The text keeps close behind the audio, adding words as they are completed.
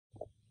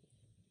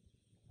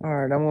All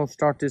right, I'm gonna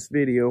start this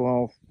video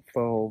off.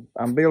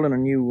 I'm building a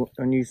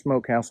new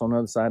smokehouse on the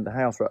other side of the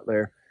house right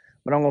there,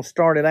 but I'm gonna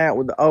start it out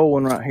with the old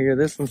one right here.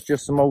 This one's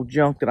just some old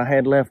junk that I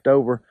had left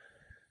over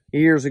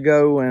years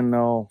ago, and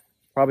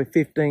probably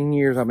 15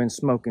 years I've been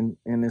smoking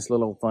in this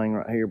little old thing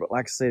right here. But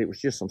like I said, it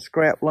was just some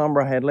scrap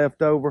lumber I had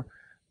left over,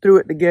 threw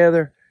it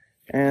together,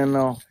 and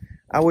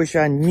I wish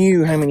I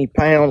knew how many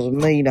pounds of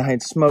meat I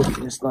had smoked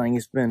in this thing.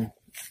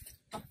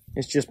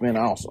 It's just been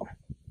awesome.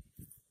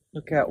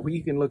 Look out,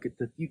 you can look at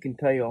you can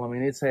tell, I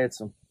mean, it's had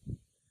some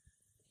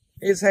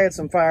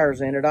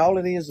fires in it. All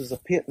it is a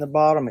pit in the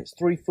bottom. It's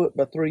 3 foot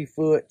by 3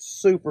 foot,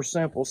 super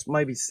simple,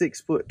 maybe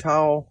 6 foot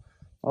tall.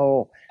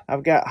 Oh,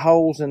 I've got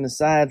holes in the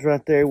sides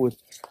right there with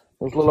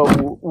those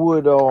little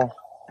wood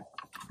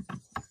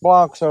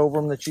blocks over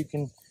them that you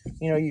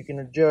can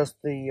adjust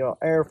the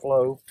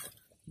airflow.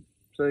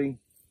 See,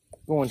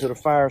 going to the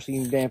fire so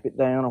you can damp it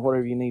down or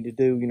whatever you need to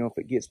do. If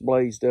it gets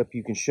blazed up,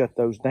 you can shut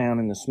those down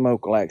and the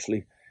smoke will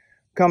actually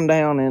come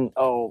down and,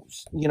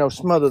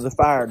 smother the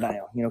fire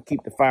down.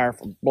 Keep the fire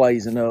from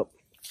blazing up,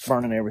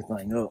 burning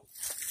everything up.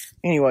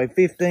 Anyway,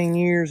 15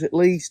 years at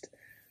least,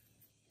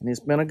 and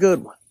it's been a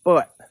good one.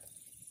 But,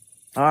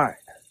 all right,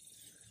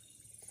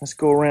 let's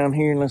go around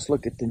here and let's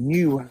look at the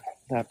new one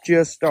that I've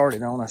just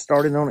started on. I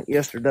started on it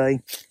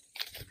yesterday,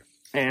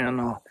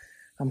 and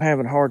I'm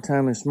having a hard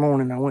time this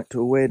morning. I went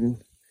to a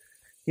wedding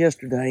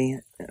yesterday,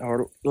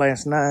 or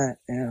last night,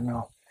 and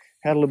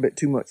had a little bit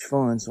too much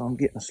fun, so I'm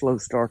getting a slow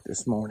start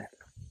this morning.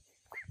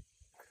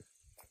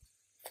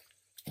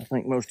 I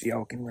think most of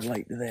y'all can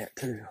relate to that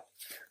too.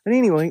 But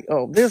anyway,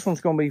 this one's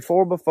going to be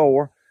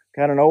 4x4.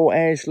 Got an old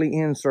Ashley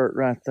insert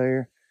right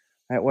there.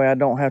 That way I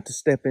don't have to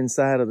step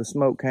inside of the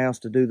smokehouse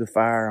to do the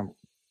fire.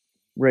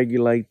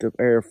 Regulate the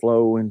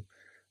airflow and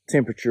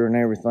temperature and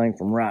everything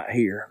from right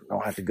here.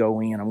 Don't have to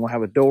go in. I'm going to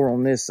have a door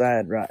on this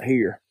side right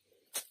here.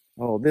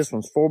 Oh, this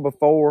one's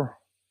 4x4.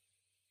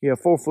 Yeah,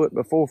 4 foot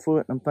by 4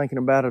 foot. I'm thinking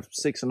about a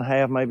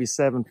 6.5, maybe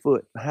 7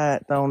 foot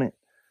height on it.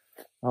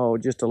 Oh,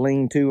 just a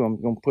lean-to.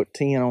 I'm going to put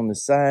tin on the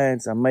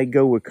sides. I may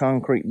go with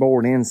concrete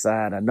board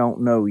inside. I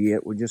don't know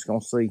yet. We're just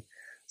going to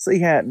see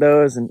how it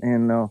does.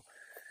 And I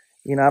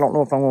don't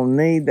know if I'm going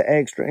to need the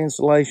extra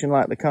insulation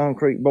like the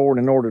concrete board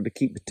in order to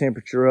keep the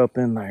temperature up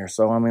in there.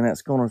 So, I mean,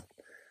 it's going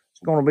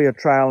to be a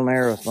trial and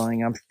error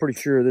thing. I'm pretty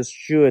sure this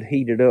should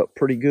heat it up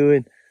pretty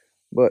good.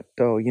 But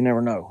you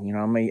never know.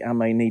 I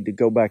may need to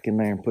go back in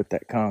there and put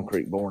that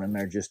concrete board in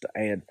there just to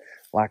add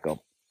like a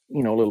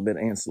little bit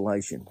of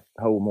insulation,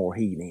 hold more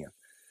heat in.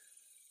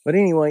 But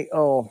anyway,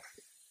 I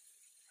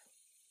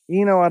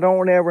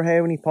don't ever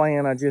have any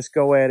plan. I just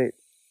go at it.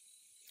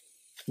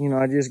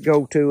 I just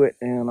go to it,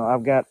 and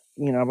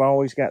I've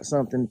always got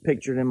something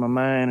pictured in my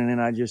mind, and then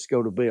I just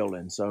go to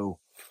building. So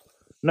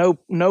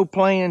no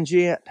plans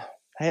yet.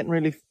 I hadn't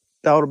really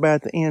thought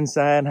about the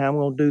inside, how I'm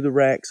going to do the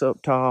racks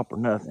up top or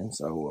nothing.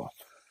 So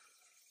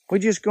we're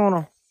just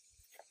gonna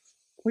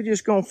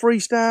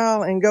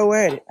freestyle and go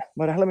at it.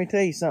 But let me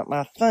tell you something.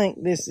 I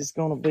think this is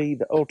gonna be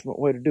the ultimate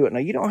way to do it. Now,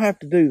 you don't have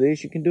to do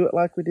this. You can do it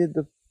like we did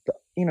the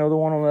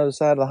one on the other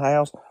side of the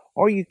house,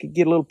 or you could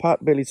get a little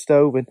pot-bellied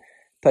stove and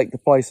take the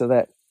place of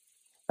that.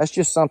 That's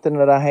just something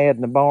that I had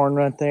in the barn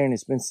right there, and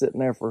it's been sitting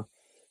there for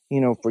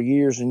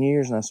years and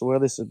years. And I said, well,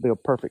 this would be a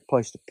perfect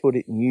place to put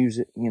it and use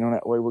it.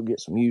 That way we'll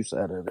get some use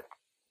out of it.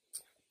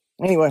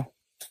 Anyway,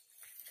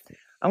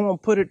 I'm going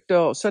to put it,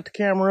 set the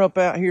camera up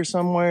out here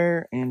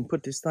somewhere and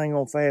put this thing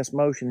on fast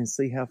motion and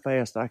see how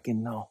fast I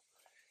can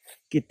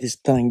get this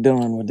thing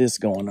done with this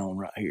going on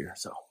right here.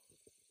 So,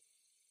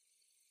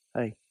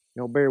 hey,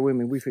 y'all bear with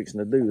me. We fixing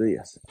to do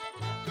this.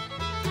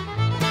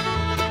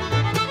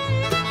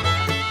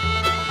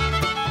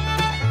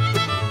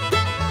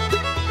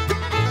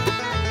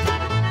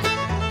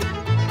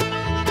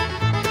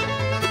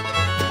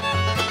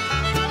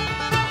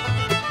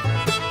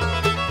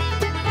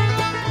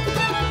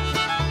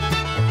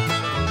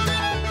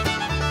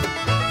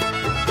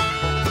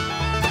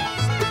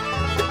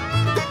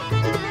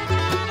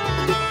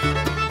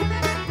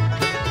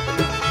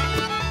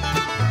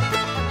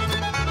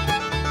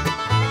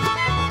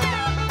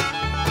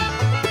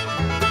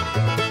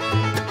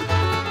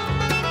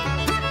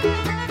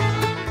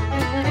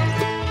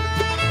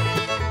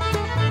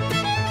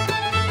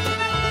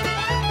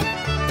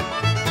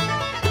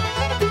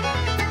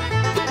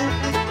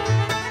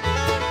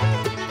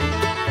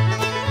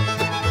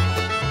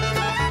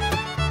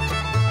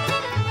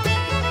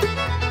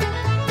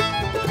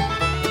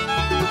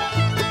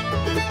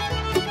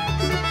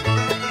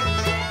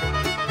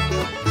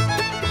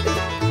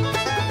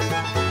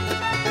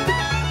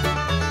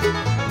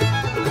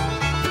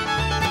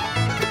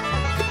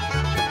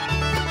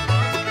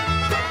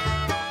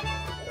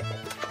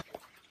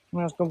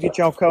 I was going to get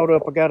y'all caught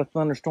up. I got a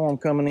thunderstorm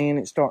coming in.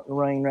 It's starting to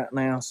rain right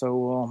now,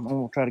 so I'm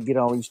going to try to get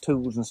all these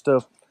tools and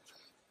stuff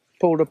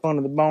pulled up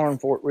under the barn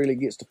before it really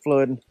gets to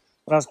flooding.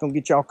 But I was going to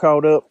get y'all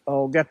caught up.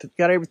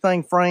 Got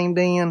everything framed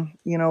in.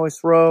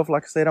 It's rough.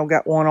 Like I said, I've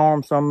got one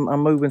arm, so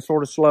I'm moving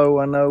sort of slow,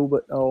 I know,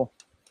 but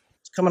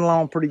it's coming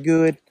along pretty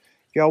good.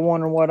 If y'all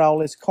wondering what all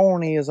this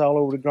corn is all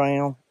over the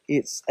ground,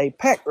 it's a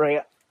pack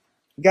rat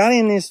got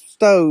in this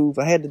stove.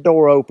 I had the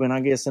door open,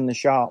 I guess, in the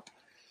shop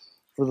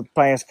for the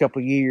past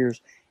couple of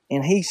years.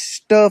 And he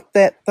stuffed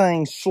that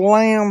thing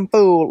slam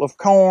full of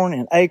corn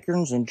and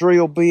acorns and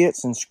drill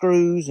bits and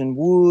screws and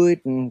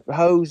wood and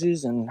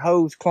hoses and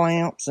hose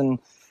clamps and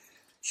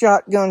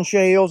shotgun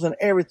shells and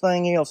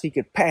everything else he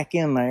could pack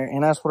in there.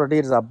 And that's what I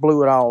did, is I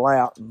blew it all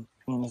out, and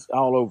it's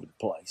all over the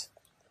place.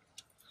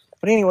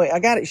 But anyway, I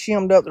got it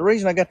shimmed up. The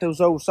reason I got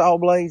those old saw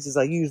blades is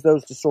I use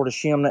those to sort of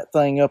shim that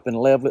thing up and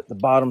level it. The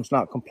bottom's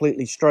not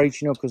completely straight,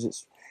 you know,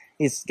 because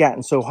it's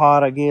gotten so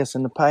hot, I guess,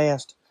 in the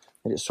past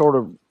that it sort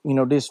of, you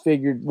know,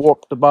 disfigured,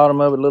 warped the bottom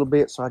of it a little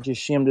bit. So I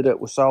just shimmed it up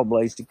with saw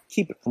blades to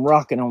keep it from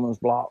rocking on those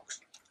blocks.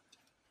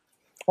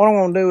 What I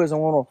want to do is I'm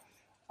going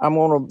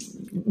to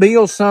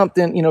build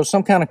something, you know,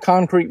 some kind of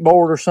concrete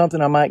board or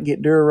something. I might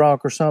get Durarock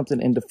or something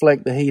and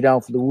deflect the heat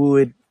off of the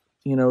wood,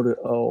 you know,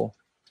 to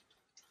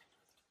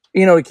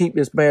keep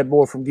this bad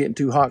boy from getting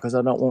too hot, because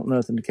I don't want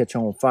nothing to catch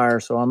on fire.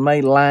 So I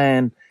may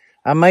line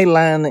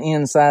the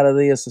inside of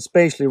this,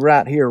 especially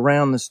right here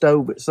around the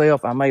stove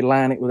itself. I may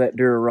line it with that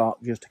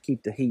Durarock just to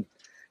keep the heat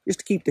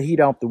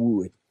off the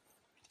wood.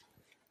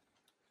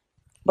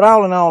 But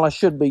all in all, I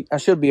should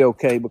be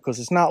okay, because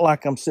it's not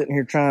like I'm sitting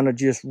here trying to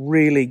just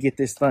really get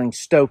this thing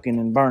stoking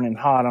and burning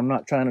hot. I'm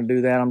not trying to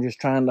do that. I'm just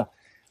trying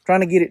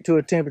to get it to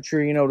a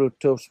temperature, you know,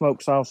 to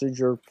smoke sausage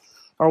or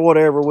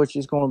whatever, which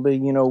is going to be,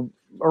 you know,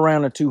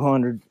 around the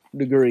 200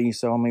 degrees.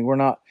 So I mean,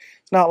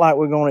 it's not like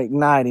we're going to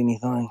ignite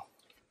anything.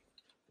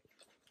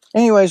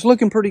 Anyway, it's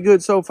looking pretty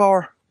good so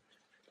far.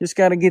 Just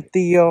got to get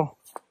the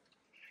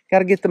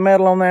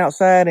metal on the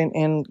outside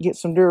and get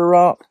some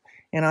Durarock.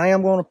 And I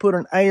am going to put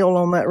an L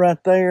on that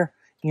right there,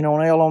 you know,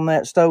 an L on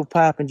that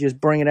stovepipe, and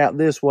just bring it out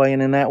this way.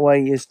 And then that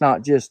way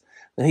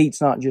the heat's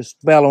not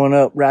just bellowing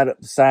up right up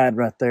the side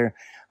right there.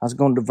 I was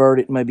going to divert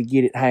it and maybe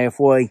get it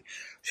halfway.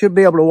 Should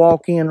be able to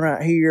walk in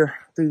right here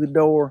through the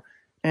door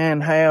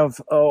and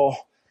have,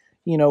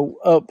 you know,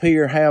 up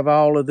here have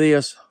all of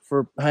this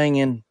for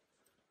hanging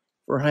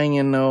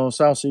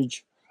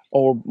sausage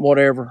or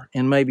whatever,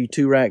 and maybe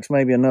 2 racks,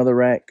 maybe another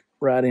rack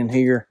right in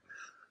here,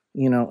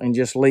 you know, and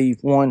just leave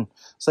one,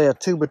 say a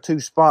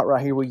 2x2 spot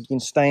right here where you can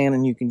stand,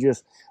 and you can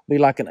just be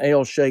like an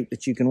L shape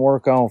that you can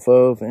work off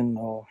of and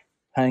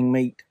hang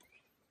meat.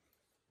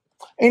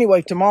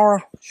 Anyway,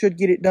 tomorrow should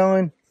get it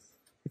done.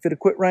 If it'll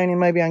quit raining,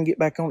 maybe I can get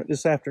back on it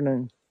this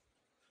afternoon.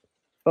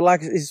 But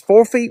like, it's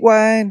 4 feet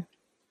wide.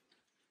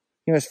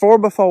 You know, it's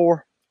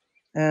 4x4.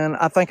 And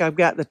I think I've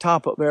got the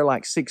top up there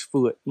like 6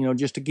 foot, you know,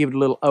 just to give it a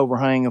little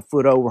overhang, a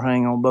foot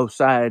overhang on both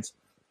sides.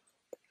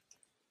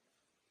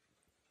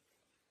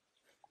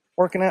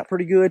 Working out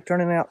pretty good,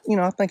 turning out, you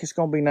know, I think it's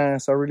going to be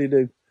nice. I really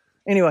do.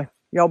 Anyway,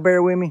 y'all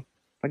bear with me.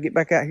 If I get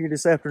back out here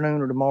this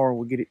afternoon or tomorrow,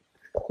 we'll get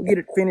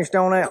it finished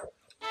on out.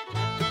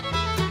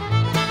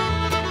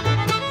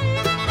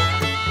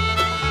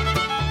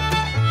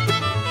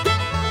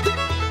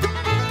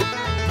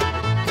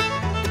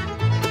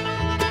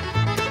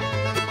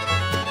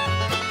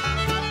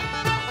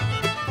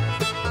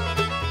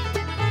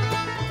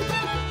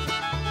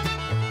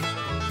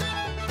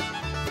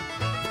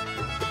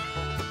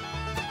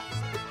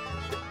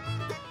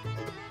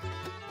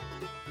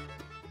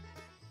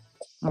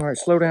 All right,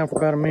 slow down for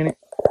about a minute.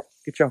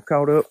 Get y'all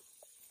caught up.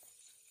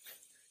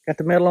 Got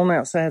the metal on the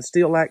outside,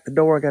 still like the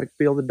door. I got to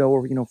build the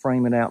door, you know,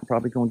 frame it out. I'm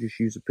probably going to just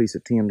use a piece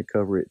of tin to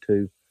cover it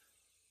too.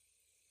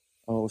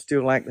 Oh,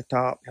 still like the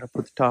top. Got to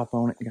put the top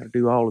on it. Got to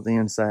do all of the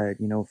inside,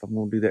 you know, if I'm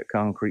going to do that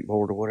concrete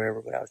board or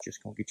whatever. But I was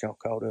just going to get y'all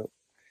caught up.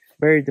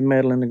 Buried the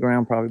metal in the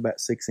ground probably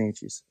about 6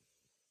 inches.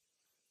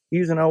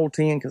 Using old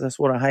tin because that's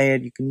what I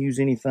had. You can use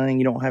anything.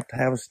 You don't have to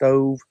have a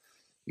stove.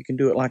 You can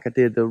do it like I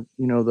did the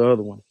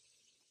other one.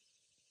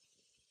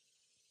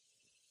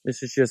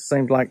 This is just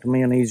seems like to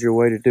me an easier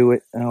way to do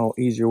it,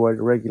 easier way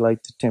to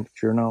regulate the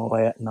temperature and all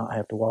that, and not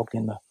have to walk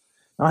in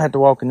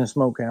the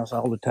smokehouse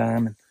all the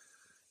time and,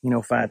 you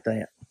know, fight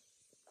that.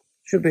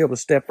 Should be able to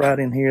step right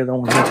in here. They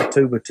only have a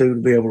 2x2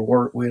 to be able to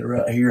work with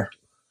right here,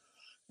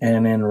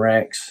 and then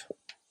racks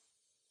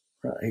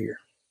right here,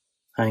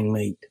 hang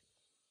meat.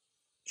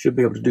 Should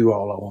be able to do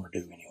all I want to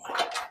do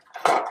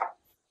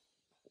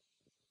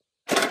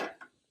anyway.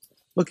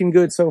 Looking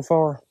good so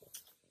far.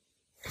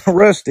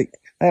 Rustic.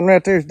 That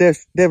right there is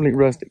definitely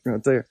rustic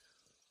right there.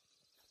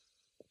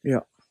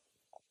 Yeah.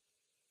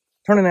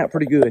 Turning out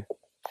pretty good.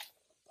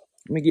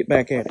 Let me get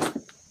back at it.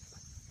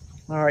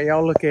 All right,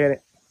 y'all look at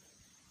it.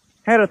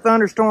 Had a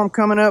thunderstorm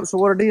coming up, so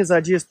what it is, I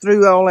just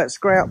threw all that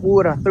scrap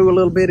wood. I threw a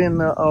little bit in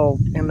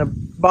the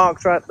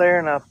box right there,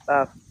 and I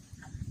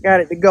got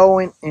it to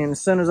going. And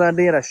as soon as I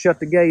did, I shut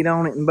the gate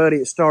on it, and buddy,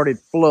 it started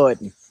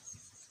flooding.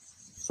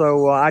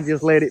 So I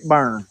just let it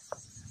burn.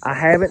 I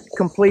haven't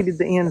completed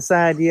the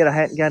inside yet. I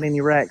hadn't got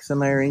any racks in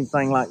there or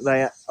anything like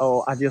that.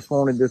 Oh, I just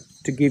wanted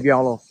to give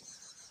y'all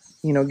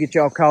get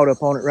y'all caught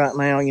up on it right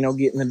now, you know,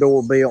 getting the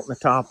door built and the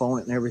top on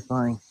it and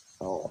everything.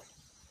 Oh.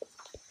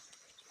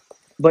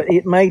 But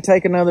it may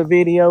take another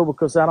video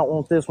because I don't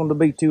want this one to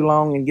be too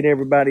long and get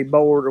everybody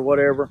bored or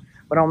whatever.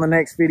 But on the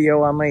next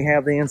video, I may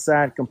have the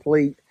inside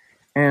complete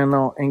and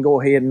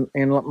go ahead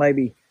and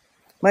maybe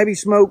maybe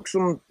smoke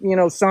some, you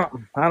know,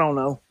 something. I don't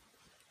know.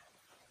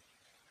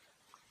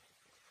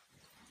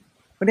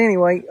 But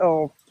anyway,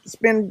 it's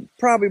been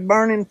probably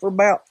burning for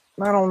about,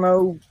 I don't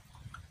know,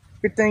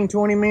 15,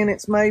 20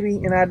 minutes maybe.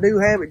 And I do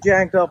have it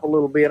jacked up a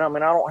little bit. I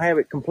mean, I don't have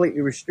it completely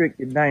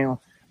restricted down,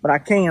 but I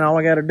can. All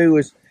I got to do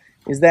is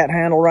that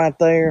handle right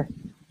there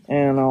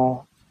and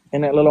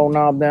that little old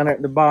knob down there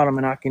at the bottom,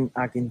 and I can,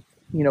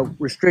 you know,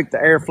 restrict the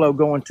airflow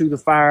going to the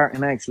fire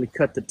and actually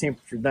cut the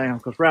temperature down.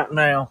 Because right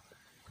now,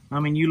 I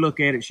mean, you look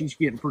at it, she's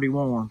getting pretty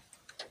warm.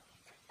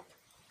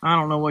 I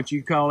don't know what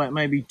you call that,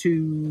 maybe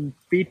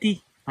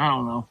 250? I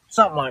don't know,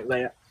 something like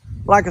that.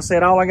 Like I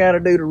said, all I got to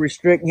do to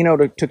restrict, you know,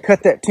 to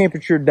cut that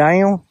temperature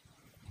down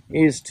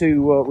is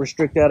to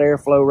restrict that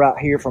airflow right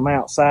here from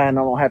outside, and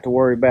I don't have to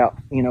worry about,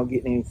 you know,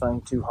 getting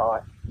anything too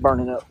hot,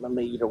 burning up my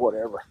meat or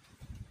whatever.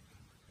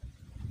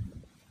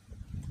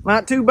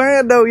 Not too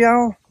bad though,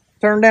 y'all.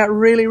 Turned out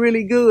really,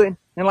 really good.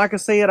 And like I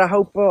said, I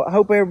hope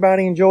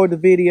everybody enjoyed the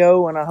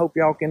video, and I hope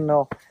y'all can,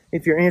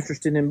 if you're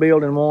interested in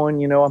building one,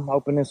 you know, I'm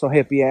hoping this will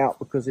help you out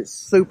because it's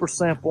super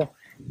simple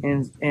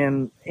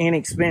and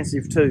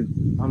inexpensive too.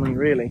 I mean,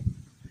 really.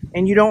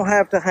 And you don't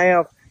have to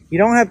have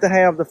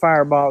the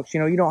firebox. You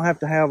know, you don't have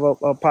to have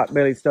a pot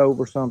belly stove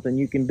or something.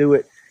 You can do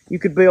it. You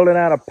could build it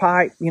out of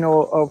pipe, you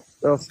know,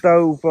 a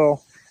stove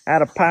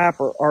out of pipe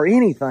or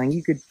anything.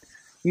 You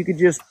could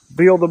just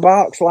build the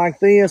box like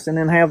this and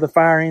then have the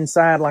fire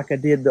inside like I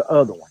did the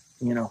other one,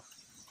 you know.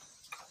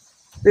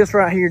 This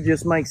right here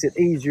just makes it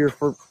easier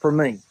for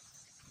me.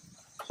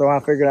 So I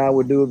figured I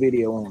would do a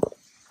video on it.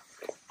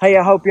 Hey,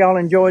 I hope y'all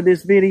enjoyed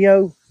this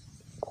video.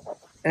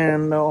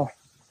 And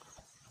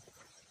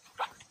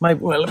maybe,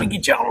 well, let me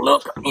get y'all a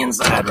look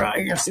inside right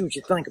here and see what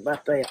you think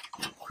about that.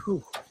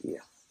 Whew, yeah.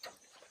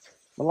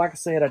 But like I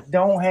said, I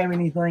don't have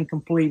anything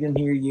complete in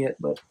here yet,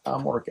 but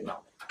I'm working on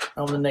it.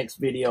 On the next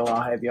video,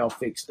 I'll have y'all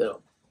fixed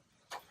up.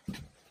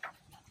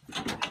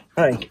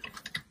 Hey,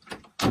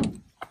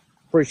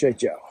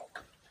 appreciate y'all.